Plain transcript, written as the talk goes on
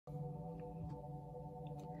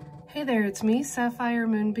Hey there, it's me, Sapphire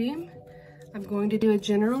Moonbeam. I'm going to do a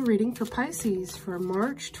general reading for Pisces for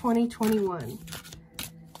March 2021.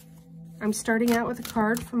 I'm starting out with a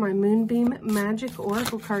card from my Moonbeam Magick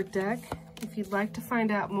Oracle card deck. If you'd like to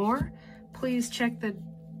find out more, please check the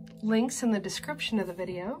links in the description of the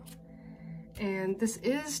video. And this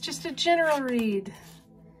is just a general read.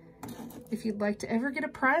 If you'd like to ever get a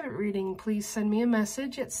private reading, please send me a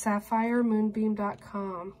message at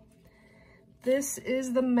sapphiremoonbeam.com. This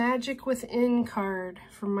is the Magic Within card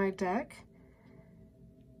from my deck.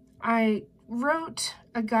 I wrote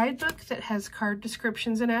a guidebook that has card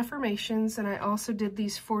descriptions and affirmations, and I also did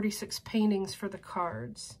these 46 paintings for the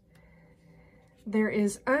cards. There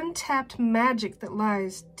is untapped magic that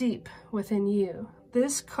lies deep within you.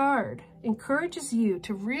 This card encourages you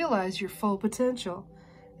to realize your full potential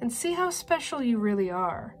and see how special you really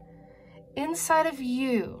are. Inside of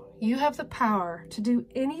you, you have the power to do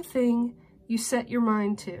anything you set your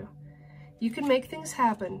mind to. You can make things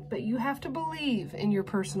happen, but you have to believe in your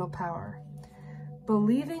personal power.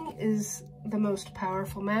 Believing is the most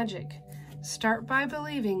powerful magic. Start by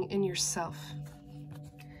believing in yourself.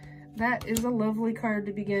 That is a lovely card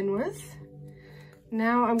to begin with.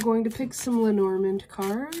 Now I'm going to pick some Lenormand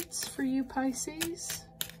cards for you, Pisces.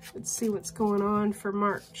 Let's see what's going on for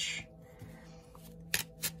March.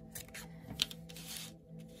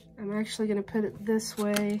 I'm actually going to put it this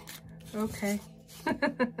way. Okay.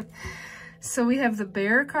 So we have the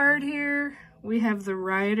Bear card here, we have the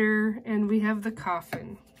Rider, and we have the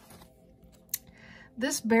Coffin.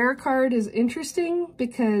 This Bear card is interesting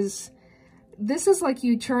because this is like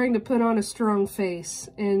you trying to put on a strong face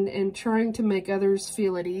and trying to make others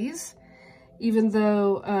feel at ease, even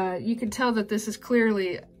though you can tell that this is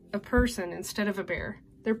clearly a person instead of a bear.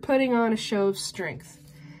 They're putting on a show of strength.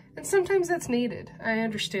 And sometimes that's needed. I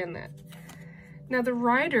understand that. Now the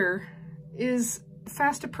Rider is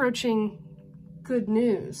fast approaching good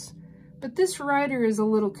news, but this Rider is a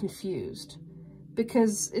little confused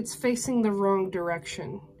because it's facing the wrong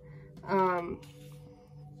direction.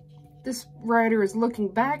 This Rider is looking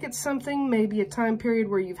back at something, maybe a time period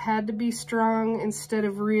where you've had to be strong instead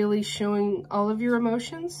of really showing all of your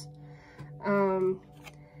emotions. And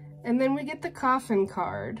then we get the Coffin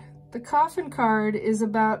card. The Coffin card is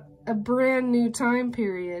about a brand new time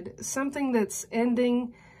period, something that's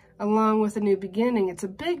ending along with a new beginning. It's a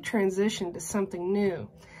big transition to something new.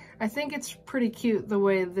 I think it's pretty cute the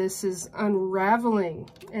way this is unraveling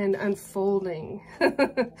and unfolding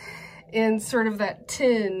in sort of that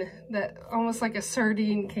tin, that almost like a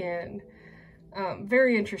sardine can.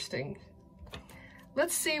 Very interesting.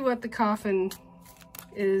 Let's see what the Coffin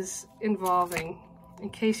is involving,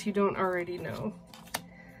 in case you don't already know.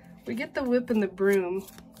 We get the Whip and the Broom.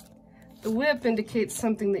 The Whip indicates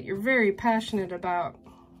something that you're very passionate about.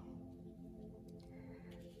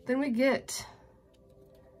 Then we get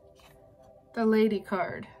the Lady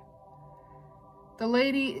card. The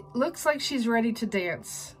Lady looks like she's ready to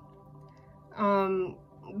dance.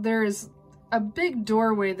 There's a big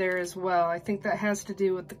doorway there as well. I think that has to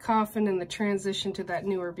do with the Coffin and the transition to that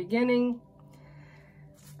newer beginning.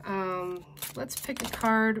 Let's pick a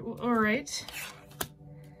card. All right.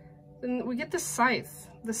 Then we get the Scythe.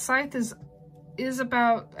 The Scythe is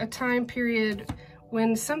about a time period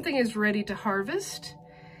when something is ready to harvest.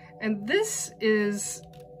 And this is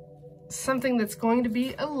something that's going to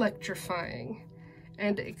be electrifying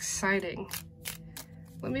and exciting.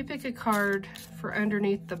 Let me pick a card for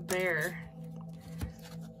underneath the Bear.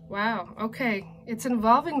 Wow, okay. It's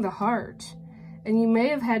involving the heart. And you may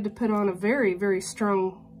have had to put on a very, very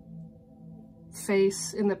strong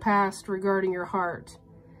face in the past regarding your heart.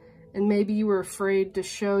 And maybe you were afraid to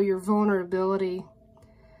show your vulnerability.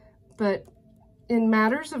 But in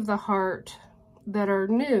matters of the heart that are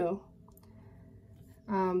new,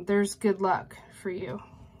 there's good luck for you.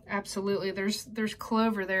 Absolutely. There's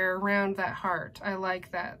clover there around that heart. I like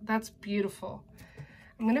that. That's beautiful.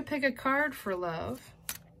 I'm going to pick a card for love.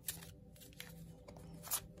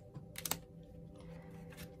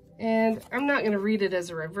 And I'm not going to read it as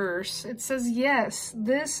a reverse. It says, yes,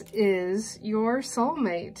 this is your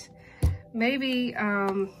soulmate. Maybe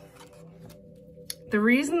the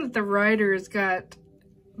reason that the Rider has got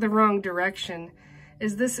the wrong direction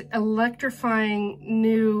is this electrifying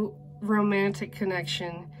new romantic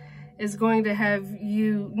connection is going to have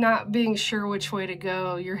you not being sure which way to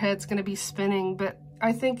go. Your head's going to be spinning, but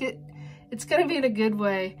I think it's going to be in a good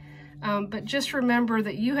way. But just remember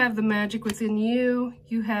that you have the magic within you.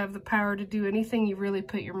 You have the power to do anything you really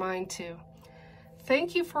put your mind to.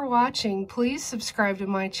 Thank you for watching. Please subscribe to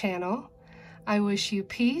my channel. I wish you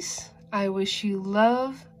peace. I wish you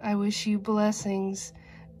love. I wish you blessings.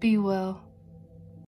 Be well.